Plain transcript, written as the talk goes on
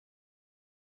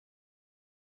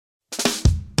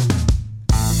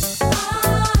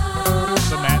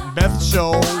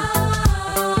Show.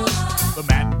 The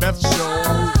Matt and Beth Show.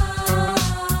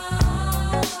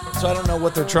 So I don't know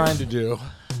what they're trying to do.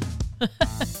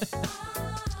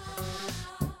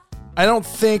 I don't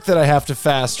think that I have to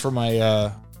fast for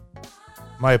my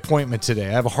my appointment today.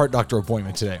 I have a heart doctor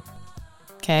appointment today.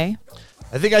 Okay.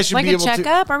 I think I should like be able to. Like a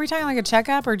checkup? Are we talking like a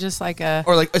checkup or just like a...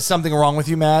 Or like, is something wrong with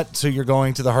you, Matt? So you're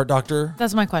going to the heart doctor?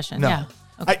 That's my question. No. Yeah.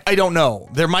 Okay. I don't know.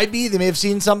 There might be. They may have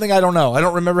seen something. I don't know. I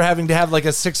don't remember having to have like a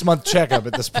 6-month checkup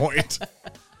at this point.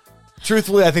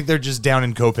 Truthfully, I think they're just down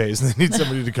in copays and they need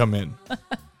somebody to come in.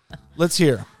 Let's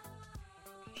hear.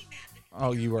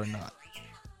 Oh, you are not.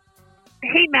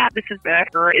 Hey, Matt, this is Beth.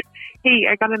 Hey,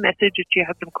 I got a message that you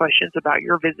had some questions about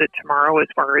your visit tomorrow as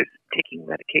far as taking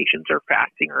medications or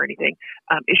fasting or anything.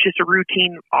 It's just a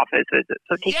routine office visit.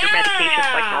 So take your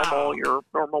medications like normal, your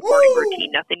normal morning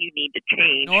routine, nothing you need to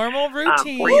change. Normal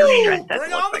routine. For your stress.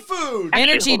 Bring on the food. Actually,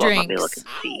 energy hold on, drinks. let me look and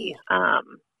see.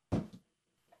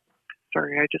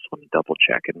 Sorry, I just want to double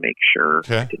check and make sure.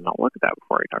 Okay. I did not look at that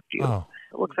before I talked to you. Oh.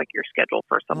 It looks like you're scheduled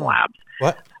for some labs.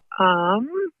 What?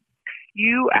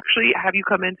 You actually have you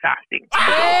come in fasting. So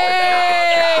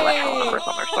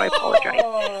I apologize.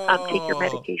 Take your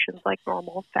medications like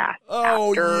normal, fast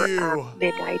after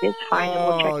midnight is fine, and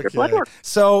we'll check your blood work.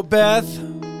 So, Beth,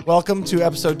 welcome to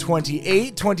episode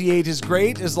 28. 28 is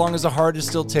great as long as the heart is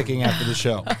still ticking after the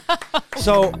show.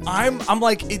 So I'm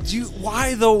like,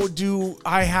 why though do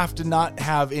I have to not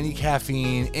have any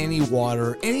caffeine, any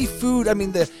water, any food? I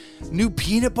mean, the new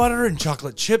peanut butter and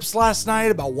chocolate chips last night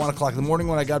about 1 o'clock in the morning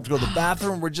when I got up to go to the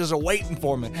bathroom were just waiting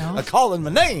for me. No. I calling my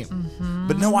name. Mm-hmm.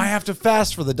 But no, I have to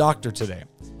fast for the doctor today.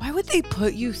 Why would they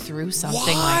put you through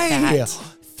something Why? like that?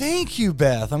 Thank you,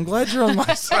 Beth. I'm glad you're on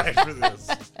my side for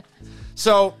this.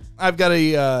 So I've got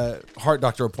a heart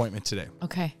doctor appointment today.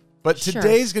 Okay. But Sure.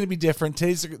 today's going to be different.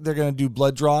 Today's they're going to do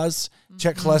blood draws,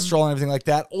 check cholesterol and everything like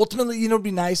that. Ultimately, you know, what'd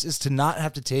be nice is to not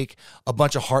have to take a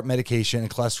bunch of heart medication and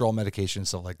cholesterol medication and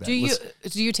stuff like that.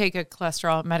 Do you take a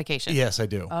cholesterol medication? Yes, I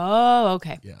do. Oh,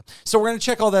 okay. Yeah. So we're going to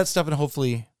check all that stuff and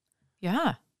hopefully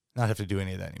Yeah. not have to do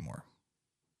any of that anymore.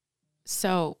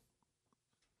 So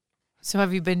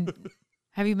have you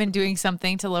been doing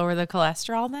something to lower the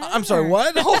cholesterol then? I'm sorry,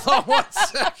 what? Hold on 1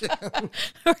 second.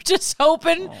 We're just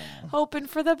hoping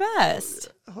for the best.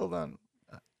 Hold on.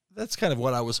 That's kind of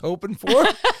what I was hoping for.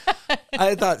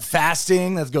 I thought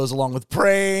fasting, that goes along with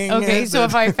praying. Okay, so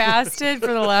if I fasted for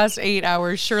the last 8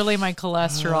 hours, surely my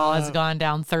cholesterol has gone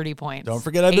down 30 points. Don't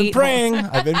forget, I've been praying.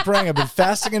 I've been praying. I've been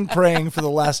fasting and praying for the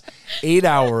last 8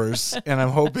 hours, and I'm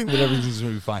hoping that everything's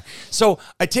going to be fine. So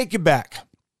I take you back.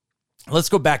 Let's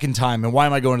go back in time. And why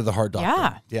am I going to the heart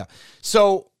doctor? Yeah.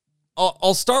 So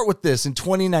I'll start with this. In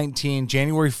 2019,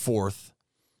 January 4th,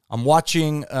 I'm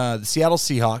watching the Seattle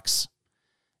Seahawks,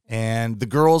 and the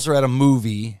girls are at a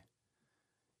movie,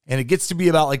 and it gets to be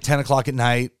about like 10 o'clock at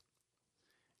night,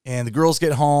 and the girls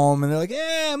get home, and they're like,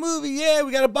 yeah, movie, yeah,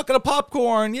 we got a bucket of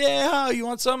popcorn, yeah, you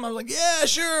want some? I'm like, yeah,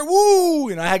 sure, woo!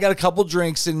 And I got a couple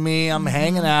drinks in me. I'm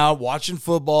hanging out, watching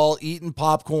football, eating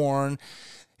popcorn.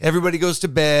 Everybody goes to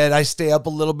bed. I stay up a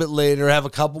little bit later, have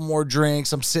a couple more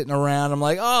drinks. I'm sitting around. I'm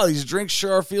like, oh, these drinks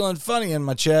sure are feeling funny in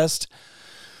my chest.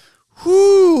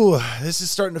 Whew, this is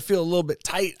starting to feel a little bit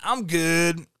tight. I'm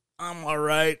good. I'm all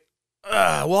right.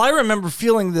 Well, I remember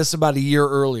feeling this about a year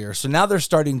earlier. So now they're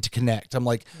starting to connect. I'm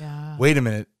like, wait a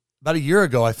minute. About a year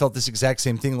ago, I felt this exact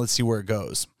same thing. Let's see where it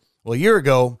goes. Well, a year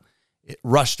ago, it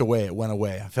rushed away. It went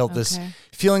away. I felt this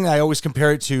feeling I always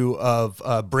compare it to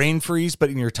of brain freeze,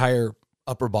 but in your entire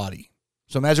upper body.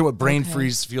 So imagine what brain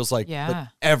freeze feels like, but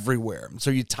everywhere. So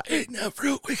you tighten up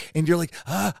real quick, and you're like,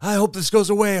 I hope this goes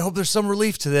away. I hope there's some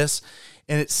relief to this,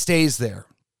 and it stays there.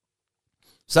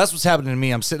 So that's what's happening to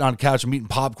me. I'm sitting on a couch. I'm eating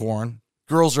popcorn.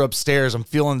 Girls are upstairs. I'm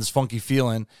feeling this funky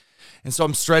feeling, and so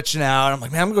I'm stretching out. I'm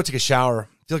like, man, I'm going to go take a shower.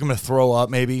 I feel like I'm going to throw up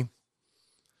maybe.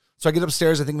 So I get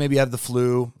upstairs. I think maybe I have the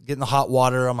flu. Get in the hot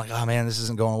water. I'm like, oh, man, this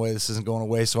isn't going away. This isn't going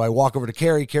away. So I walk over to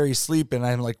Carrie. Carrie's sleeping.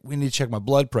 I'm like, we need to check my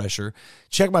blood pressure.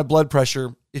 Check my blood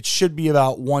pressure. It should be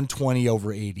about 120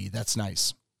 over 80. That's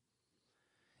nice.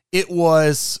 It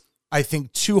was, I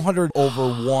think, 200 over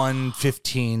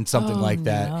 115, something like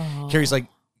that. No. Carrie's like,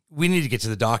 we need to get to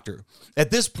the doctor.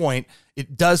 At this point,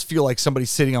 it does feel like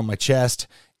somebody's sitting on my chest.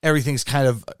 Everything's kind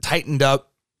of tightened up.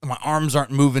 My arms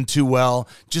aren't moving too well,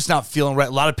 just not feeling right.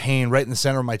 A lot of pain right in the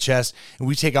center of my chest. And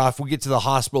we take off. We get to the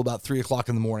hospital about 3 o'clock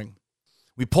in the morning.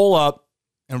 We pull up,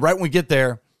 and right when we get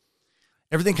there,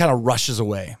 everything kind of rushes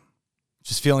away.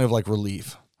 Just feeling of like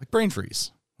relief, like brain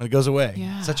freeze when it goes away.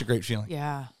 Yeah. Such a great feeling.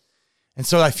 Yeah. And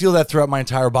so I feel that throughout my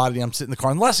entire body. I'm sitting in the car.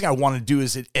 And the last thing I want to do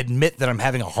is admit that I'm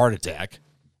having a heart attack.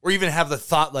 or even have the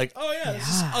thought like, oh yeah,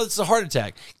 this is a heart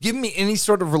attack. Give me any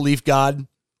sort of relief, God.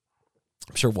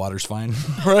 I'm sure water's fine,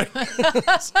 right?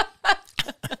 A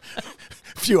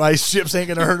few ice chips ain't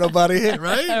gonna hurt nobody,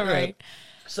 right? Right.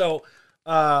 So,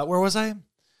 where was I?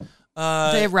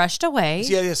 They rushed away.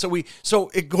 Yeah. So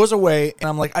it goes away, and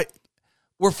I'm like,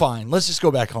 we're fine. Let's just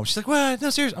go back home. She's like, what? No,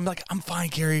 seriously. I'm like, I'm fine,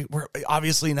 Carrie. We're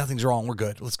obviously nothing's wrong. We're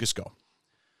good. Let's just go.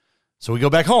 So we go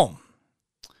back home,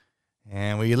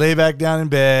 and we lay back down in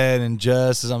bed, and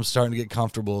just as I'm starting to get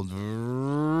comfortable,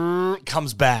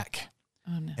 comes back.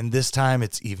 Oh, no. And this time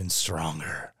it's even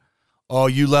stronger. Oh,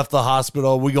 you left the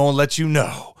hospital. We gonna let you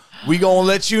know. We gonna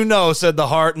let you know, said the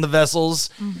heart and the vessels.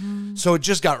 Mm-hmm. So it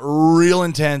just got real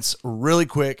intense, really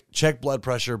quick. Check blood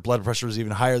pressure. Blood pressure was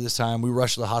even higher this time. We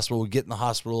rush to the hospital. We get in the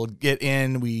hospital, get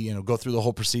in. We go through the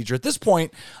whole procedure. At this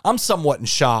point, I'm somewhat in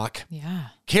shock. Yeah.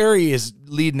 Carrie is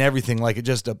leading everything like it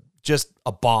just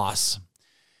a boss.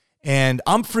 And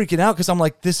I'm freaking out because I'm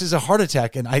like, this is a heart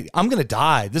attack, and I'm going to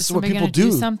die. This is what people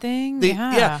do. Something?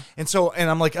 Yeah. And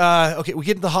I'm like, okay, we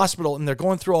get to the hospital, and they're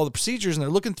going through all the procedures, and they're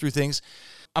looking through things.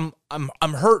 I'm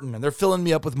hurting, and they're filling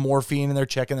me up with morphine, and they're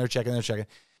checking.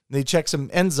 They check some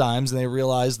enzymes, and they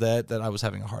realize that I was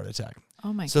having a heart attack.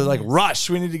 Oh my! So they're like,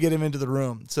 rush! We need to get him into the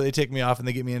room. So they take me off, and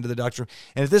they get me into the doctor.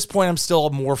 And at this point, I'm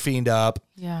still morphined up.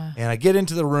 Yeah. And I get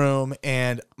into the room,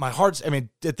 and my heart's. I mean,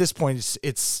 at this point,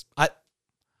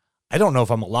 I don't know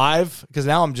if I'm alive because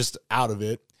now I'm just out of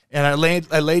it. And I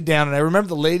laid down, and I remember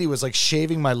the lady was like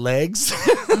shaving my legs.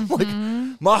 Like,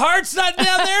 my heart's not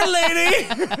down there, lady.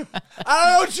 I don't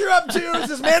know what you're up to. Is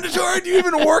this mandatory? Do you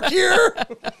even work here?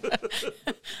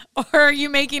 Or are you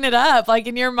making it up? Like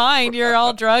in your mind, you're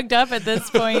all drugged up at this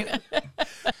point.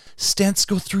 Stents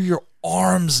go through your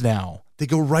arms now. They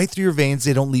go right through your veins.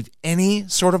 They don't leave any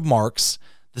sort of marks.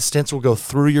 The stents will go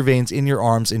through your veins, in your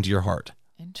arms, into your heart.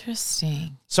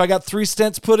 Interesting. So I got 3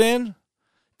 stents put in.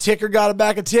 Ticker got it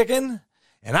back a ticking,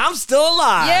 and I'm still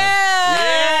alive.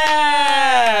 Yeah.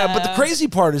 But the crazy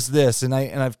part is this, and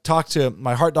I've talked to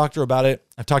my heart doctor about it.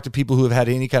 I've talked to people who have had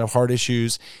any kind of heart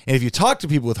issues. And if you talk to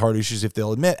people with heart issues, if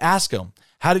they'll admit, ask them,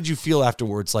 how did you feel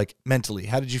afterwards? Like mentally,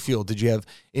 how did you feel? Did you have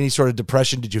any sort of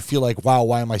depression? Did you feel like, wow,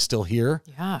 why am I still here?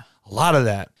 Yeah. A lot of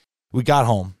that. We got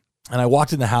home, and I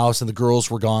walked in the house, and the girls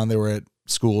were gone. They were at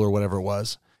school or whatever it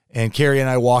was. And Carrie and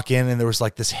I walk in, and there was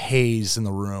like this haze in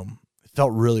the room. It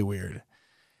felt really weird.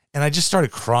 And I just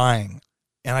started crying.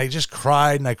 And I just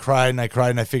cried, and I cried, and I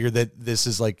cried. And I figured that this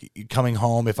is like coming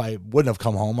home. If I wouldn't have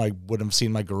come home, I wouldn't have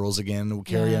seen my girls again.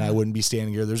 Carrie and I wouldn't be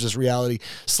standing here. There's this reality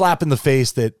slap in the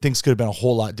face that things could have been a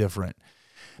whole lot different.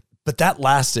 But that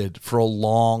lasted for a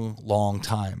long, long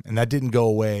time. And that didn't go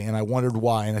away. And I wondered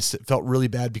why. And I felt really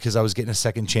bad because I was getting a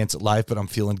second chance at life, but I'm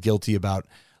feeling guilty about,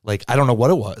 like, I don't know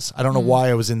what it was. I don't know why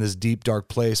I was in this deep, dark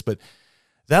place, but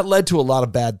that led to a lot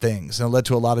of bad things, and it led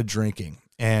to a lot of drinking.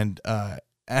 And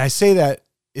I say that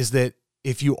is that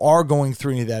if you are going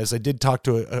through any of that, as I did talk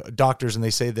to doctors, and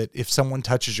they say that if someone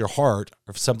touches your heart,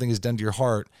 or if something is done to your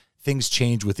heart, things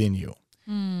change within you.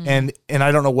 And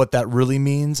I don't know what that really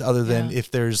means, other than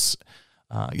if there's,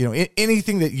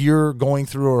 anything that you're going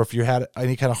through, or if you had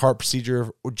any kind of heart procedure,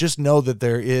 or just know that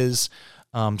there is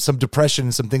some depression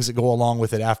and some things that go along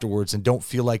with it afterwards, and don't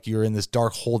feel like you're in this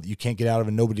dark hole that you can't get out of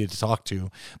and nobody to talk to.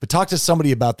 But talk to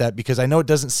somebody about that, because I know it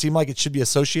doesn't seem like it should be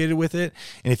associated with it.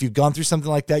 And if you've gone through something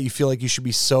like that, you feel like you should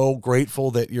be so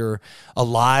grateful that you're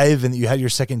alive and that you had your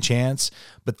second chance.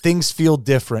 But things feel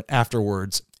different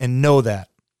afterwards, and know that.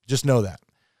 Just know that.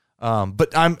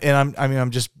 But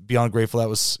I'm just beyond grateful. That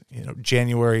was,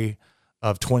 January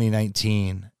of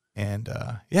 2019. And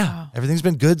everything's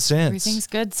been good since. Everything's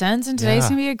good since, and today's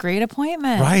going to be a great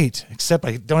appointment. Right. Except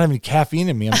I don't have any caffeine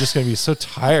in me. I'm just going to be so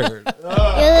tired.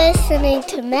 You're listening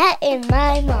to Matt and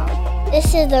my mom.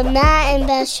 This is the Matt and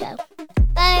Beth Show.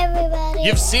 Bye, everybody.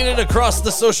 You've seen it across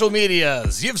the social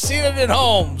medias. You've seen it in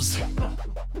homes.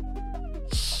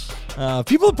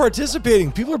 People are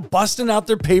participating. People are busting out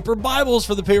their paper Bibles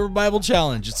for the Paper Bible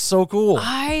Challenge. It's so cool.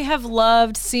 I have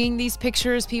loved seeing these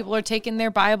pictures. People are taking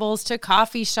their Bibles to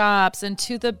coffee shops and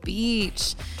to the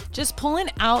beach, just pulling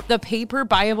out the paper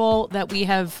Bible that we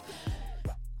have,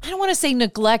 I don't want to say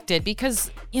neglected, because,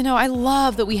 I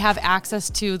love that we have access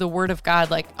to the Word of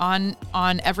God, like on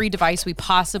every device we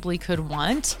possibly could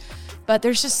want. But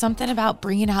there's just something about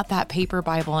bringing out that paper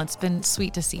Bible. And it's been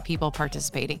sweet to see people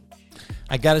participating.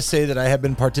 I got to say that I have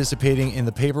been participating in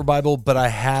the paper Bible, but I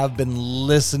have been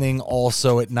listening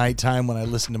also at nighttime when I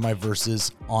listen to my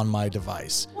verses on my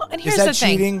device. Well, and here's Is that the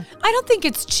thing. cheating? I don't think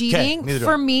it's cheating. Okay,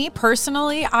 For me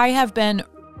personally, I have been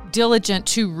diligent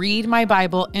to read my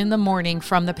Bible in the morning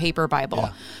from the paper Bible.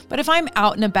 Yeah. But if I'm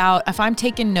out and about, if I'm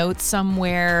taking notes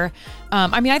somewhere,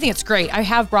 I think it's great. I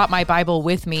have brought my Bible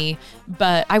with me,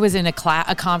 but I was in a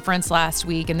conference last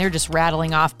week and they're just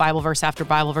rattling off Bible verse after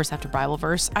Bible verse after Bible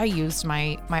verse. I used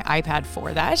my iPad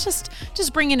for that. It's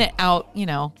just bringing it out,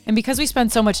 and because we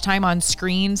spend so much time on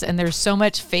screens and there's so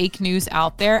much fake news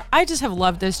out there, I just have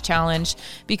loved this challenge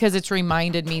because it's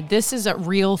reminded me this is a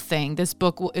real thing. This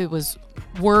book, it was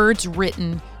words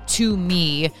written to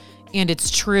me, and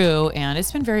it's true, and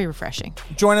it's been very refreshing.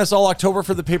 Join us all October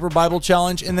for the Paper Bible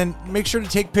Challenge, and then make sure to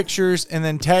take pictures and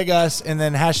then tag us, and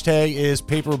then hashtag is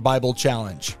Paper Bible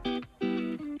Challenge.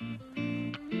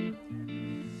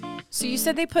 So you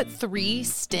said they put 3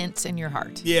 stents in your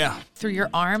heart. Yeah. Through your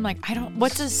arm?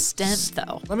 What's a stent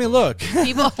though? Let me look.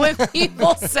 When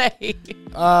people say,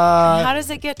 how does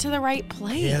it get to the right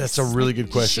place? Yeah, that's a really good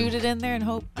question. Shoot it in there and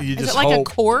hope. You Is just it like hope.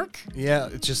 a cork? Yeah,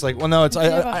 it's just like, no, it's,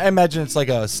 I imagine it's like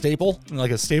a staple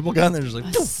gun. They're just like,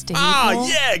 A staple?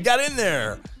 yeah, got in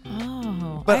there.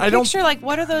 Oh. But I don't picture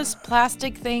what are those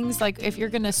plastic things, if you're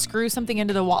going to screw something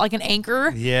into the wall, like an anchor?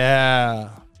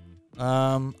 Yeah.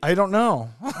 I don't know.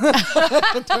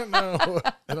 I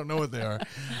don't know what they are.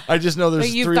 I just know there's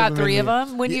But you've 3 got of them 3 of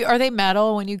them. Are they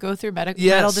metal? When you go through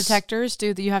metal detectors,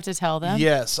 do you have to tell them?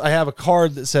 Yes, I have a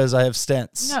card that says I have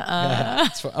stents. Yeah,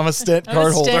 I'm a stent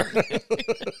card holder.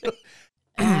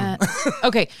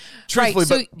 Okay. Truthfully,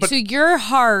 right. but So your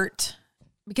heart,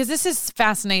 because this is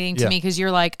fascinating to me, because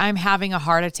you're like, I'm having a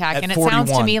heart attack. At And it 41.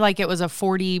 sounds to me like it was a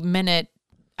 40-minute,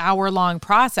 hour-long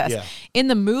process. Yeah. In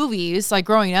the movies,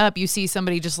 growing up, you see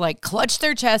somebody just clutch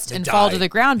their chest and fall to the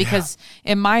ground because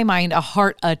in my mind, a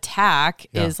heart attack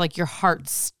is your heart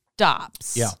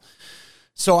stops. Yeah.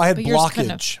 So I had But yours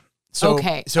couldn't blockage.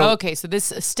 Okay. So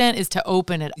this stent is to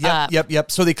open it up. Yep.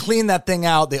 So they clean that thing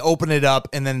out, they open it up,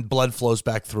 and then blood flows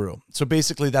back through. So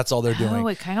basically that's all they're doing. Oh,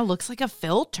 it kind of looks like a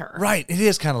filter. Right. It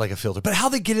is kind of like a filter. But how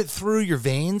they get it through your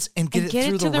veins and get it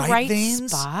through to the right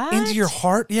veins spot? into your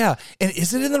heart. Yeah. And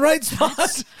is it in the right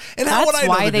spot? And how would I know That's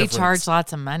why the they difference? charge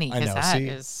lots of money, because that see?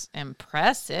 is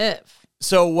impressive.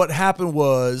 So what happened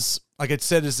was, like I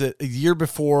said, is that a year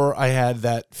before I had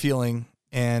that feeling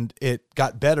and it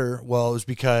got better, well, it was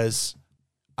because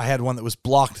I had one that was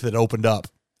blocked that opened up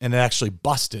and it actually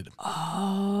busted.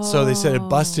 Oh. So they said it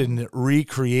busted and it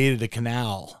recreated a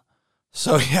canal.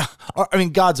 So yeah, I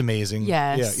mean, God's amazing.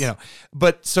 Yes. Yeah,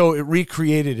 but so it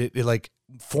recreated it. It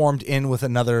formed in with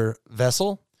another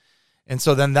vessel. And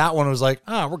so then that one was like,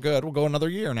 we're good. We'll go another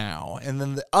year now. And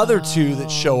then the other 2 that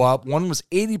show up, one was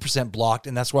 80% blocked.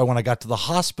 And that's why when I got to the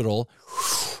hospital,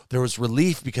 there was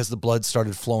relief because the blood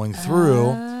started flowing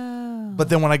through. But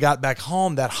then when I got back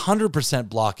home, that 100%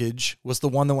 blockage was the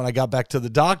one that when I got back to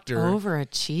the doctor.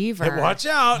 Overachiever. Hey, watch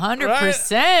out.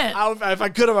 100%. Right? If I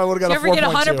could have, I would have got a 4.2. Did you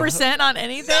ever get 100% on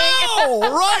anything? No,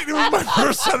 right. It was my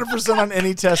first 100% on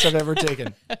any test I've ever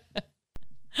taken.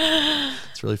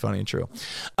 It's really funny and true.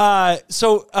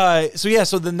 So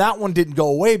then that one didn't go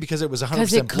away because it was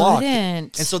 100% blocked.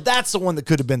 Couldn't. And so that's the one that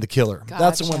could have been the killer.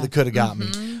 That's the one that could have got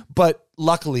me. But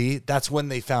luckily, that's when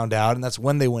they found out, and that's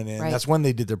when they went in. Right. That's when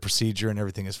they did their procedure, and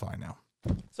everything is fine now.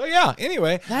 So yeah,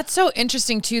 anyway. That's so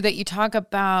interesting too that you talk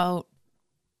about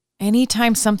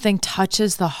anytime something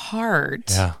touches the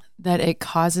heart, that it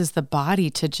causes the body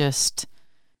to just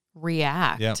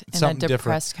react in a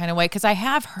depressed kind of way. Because I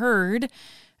have heard,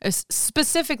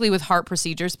 specifically with heart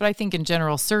procedures, but I think in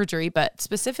general surgery, but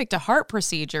specific to heart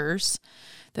procedures,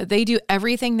 that they do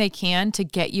everything they can to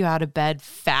get you out of bed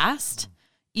fast.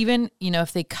 Even,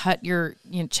 if they cut your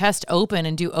chest open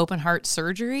and do open heart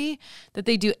surgery, that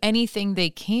they do anything they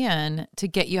can to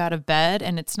get you out of bed.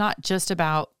 And it's not just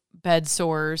about bed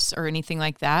sores or anything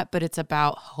like that, but it's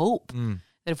about hope.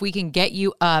 That if we can get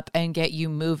you up and get you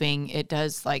moving, it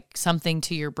does something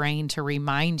to your brain to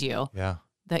remind you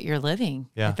that you're living.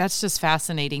 Yeah. That's just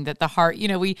fascinating that the heart,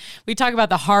 we talk about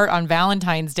the heart on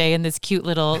Valentine's Day in this cute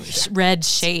little red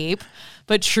shape,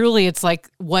 but truly it's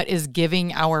what is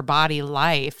giving our body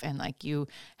life. And you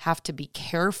have to be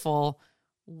careful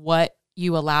what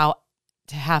you allow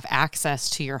to have access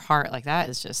to your heart. That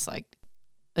is just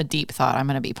a deep thought I'm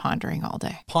going to be pondering all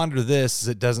day. Ponder this, is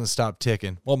it doesn't stop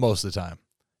ticking. Well, most of the time.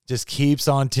 Just keeps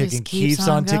on ticking, keeps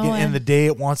on ticking. going. And the day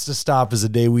it wants to stop is the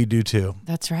day we do too.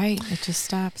 That's right. It just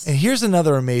stops. And here's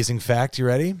another amazing fact. You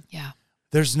ready? Yeah.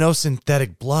 There's no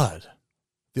synthetic blood.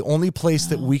 The only place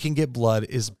that we can get blood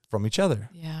is from each other.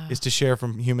 Yeah. Is to share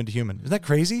from human to human. Isn't that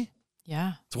crazy?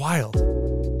 Yeah. It's wild.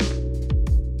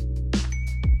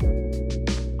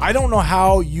 I don't know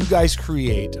how you guys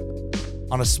create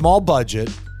on a small budget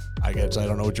I guess I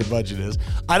don't know what your budget is.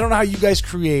 I don't know how you guys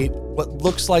create what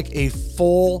looks like a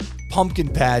full pumpkin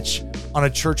patch on a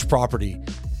church property,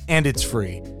 and it's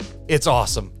free. It's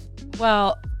awesome.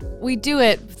 Well, we do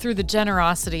it through the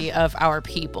generosity of our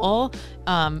people,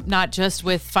 not just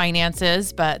with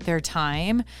finances, but their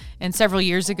time. And several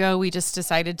years ago, we just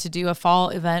decided to do a fall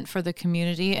event for the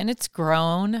community, and it's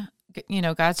grown. You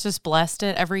know, God's just blessed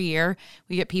it every year.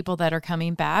 We get people that are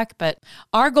coming back, but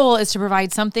our goal is to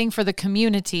provide something for the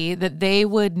community that they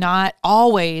would not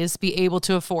always be able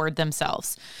to afford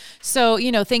themselves. So, you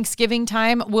know, Thanksgiving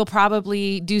time, we'll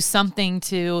probably do something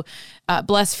to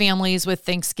bless families with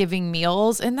Thanksgiving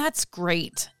meals, and that's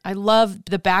great. I love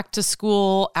the back to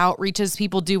school outreaches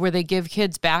people do where they give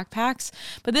kids backpacks,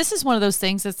 but this is one of those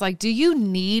things that's like, do you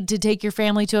need to take your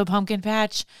family to a pumpkin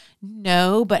patch?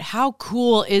 No, but how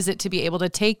cool is it to be able to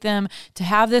take them to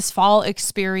have this fall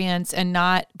experience and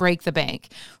not break the bank?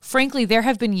 Frankly, there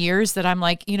have been years that I'm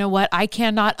like, you know what? I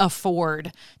cannot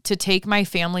afford to take my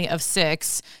family of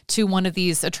 6 to one of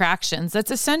these attractions.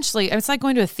 That's essentially, it's like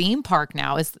going to a theme park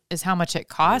now is how much it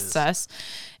costs us.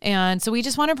 And so we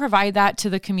just want to provide that to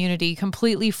the community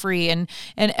completely free. And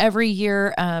every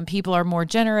year, people are more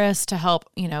generous to help,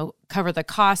 you know, cover the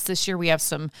costs. This year, we have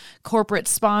some corporate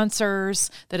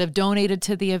sponsors that have donated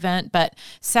to the event. But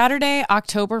Saturday,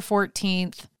 October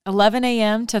 14th, 11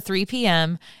 a.m. to 3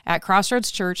 p.m. at Crossroads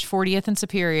Church, 40th and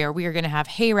Superior, we are going to have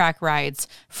hay rack rides,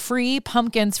 free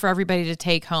pumpkins for everybody to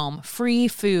take home, free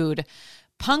food,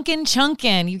 pumpkin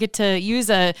chunkin'. You get to use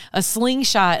a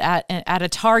slingshot at a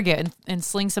Target and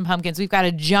sling some pumpkins. We've got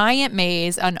a giant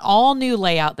maze, an all new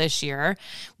layout this year.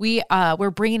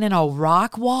 We're bringing in a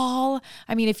rock wall.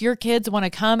 I mean, if your kids want to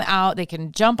come out, they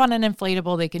can jump on an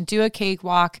inflatable, they can do a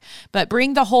cakewalk, but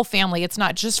bring the whole family. It's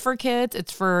not just for kids.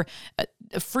 It's for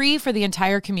free for the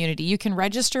entire community. You can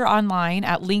register online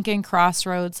at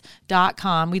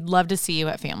lincolncrossroads.com. We'd love to see you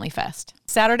at Family Fest.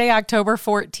 Saturday, October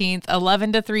 14th,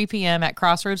 11 to 3 p.m. at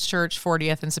Crossroads Church,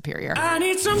 40th and Superior. I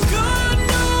need some good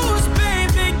news,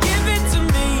 baby. Give it to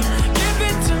me. Give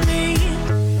it to me.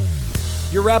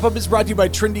 Your wrap-up is brought to you by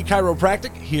Trinity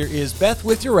Chiropractic. Here is Beth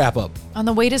with your wrap-up. On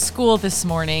the way to school this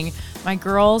morning, my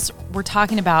girls were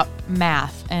talking about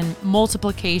math and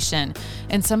multiplication.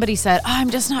 And somebody said, I'm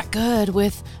just not good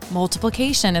with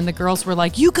multiplication. And the girls were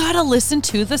like, you got to listen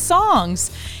to the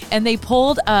songs. And they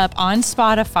pulled up on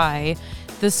Spotify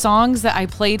the songs that I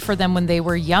played for them when they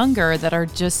were younger that are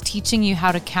just teaching you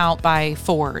how to count by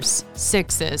 4s,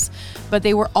 6s. But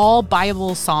they were all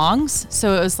Bible songs.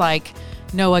 So it was like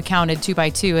Noah counted 2 by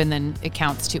 2 and then it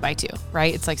counts 2 by 2,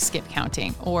 right? It's like skip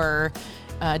counting. Or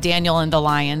Daniel in the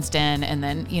lion's den, and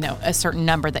then, you know, a certain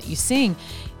number that you sing.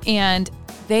 And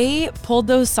they pulled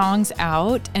those songs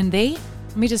out, and let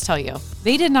me just tell you,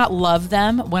 they did not love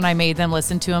them when I made them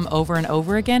listen to them over and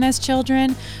over again as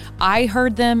children. I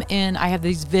heard them I have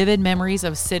these vivid memories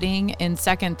of sitting in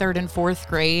 2nd, 3rd, and 4th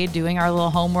grade doing our little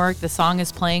homework. The song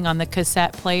is playing on the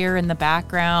cassette player in the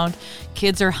background.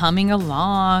 Kids are humming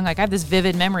along. Like, I have this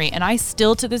vivid memory, and I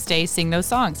still to this day sing those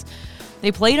songs.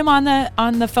 They played them on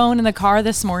the phone in the car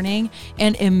this morning,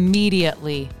 and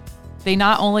immediately they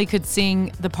not only could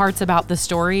sing the parts about the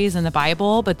stories in the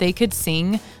Bible, but they could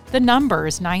sing the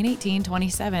numbers, 9, 18,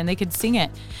 27. They could sing it.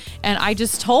 And I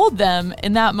just told them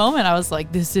in that moment, I was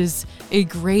like, this is a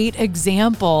great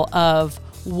example of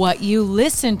what you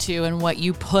listen to and what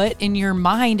you put in your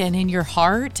mind and in your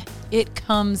heart, it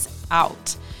comes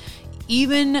out.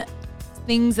 Even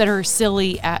things that are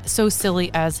so silly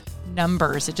as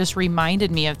numbers. It just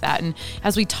reminded me of that. And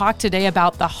as we talked today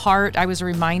about the heart, I was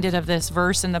reminded of this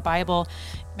verse in the Bible.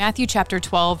 Matthew chapter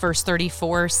 12, verse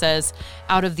 34 says,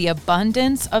 out of the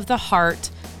abundance of the heart,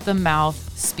 the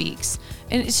mouth speaks.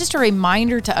 And it's just a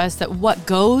reminder to us that what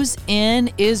goes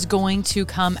in is going to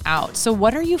come out. So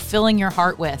what are you filling your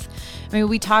heart with? I mean,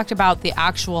 we talked about the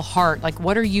actual heart. Like,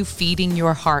 what are you feeding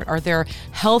your heart? Are there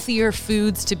healthier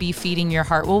foods to be feeding your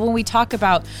heart? Well, when we talk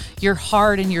about your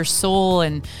heart and your soul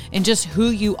and just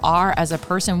who you are as a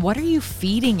person, what are you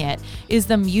feeding it? Is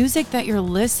the music that you're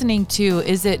listening to,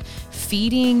 is it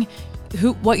feeding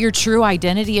what your true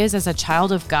identity is as a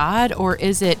child of God? Or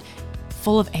is it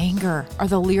full of anger? Are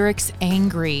the lyrics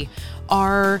angry?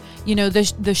 Are, you know,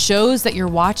 the shows that you're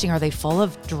watching, are they full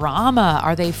of drama?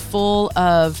 Are they full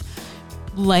of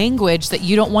language that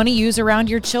you don't want to use around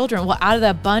your children? Well, out of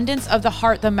the abundance of the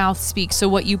heart, the mouth speaks. So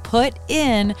what you put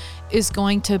in is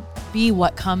going to be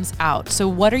what comes out. So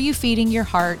what are you feeding your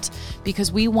heart?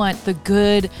 Because we want the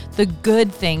good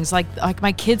things, like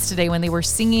my kids today when they were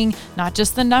singing, not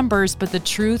just the numbers, but the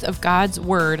truth of God's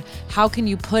word. How can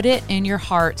you put it in your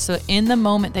heart so in the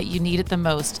moment that you need it the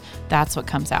most, that's what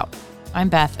comes out? I'm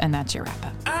Beth, and that's your wrap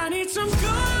up. I need some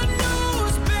good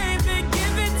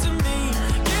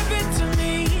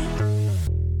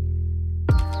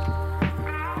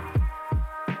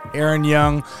Aaron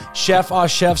Young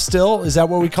Chefauchef still. Is that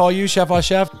what we call you,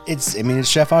 Chefauchef? It's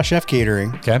Chefauchef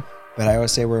Catering. Okay. But I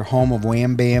always say we're home of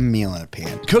Wham Bam Meal in a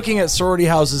Pan. Cooking at sorority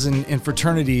houses and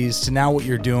fraternities to now what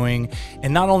you're doing,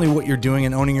 and not only what you're doing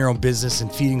and owning your own business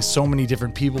and feeding so many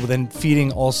different people, but then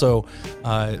feeding also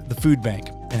the food bank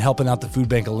and helping out the food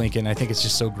bank of Lincoln. I think it's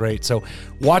just so great. So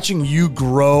watching you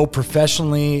grow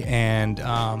professionally and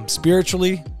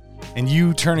spiritually, and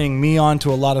you turning me on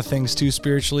to a lot of things too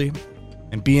spiritually,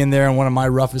 and being there in one of my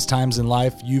roughest times in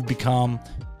life, you've become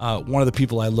one of the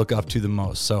people I look up to the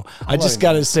most. So I just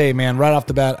got to say, man, right off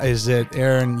the bat, is that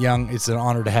Aaron Young, it's an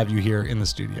honor to have you here in the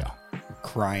studio.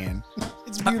 Crying.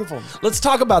 It's beautiful. Let's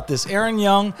talk about this. Aaron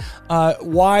Young,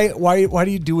 why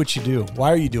do you do what you do?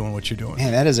 Why are you doing what you're doing?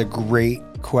 Man, that is a great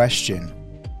question.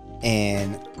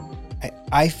 And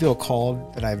I feel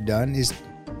called that I've done is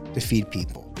to feed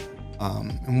people.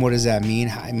 And what does that mean?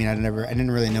 I mean, I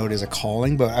didn't really know it as a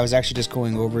calling, but I was actually just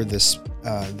going over this,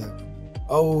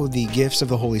 the gifts of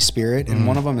the Holy Spirit. And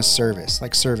one of them is service,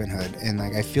 like servanthood. And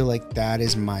like, I feel like that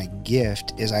is my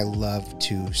gift, is I love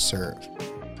to serve.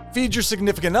 Feed your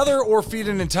significant other or feed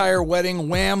an entire wedding.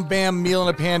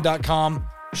 WhamBamMealinapan.com.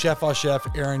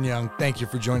 Chefauchef Aaron Young, thank you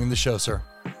for joining the show, sir.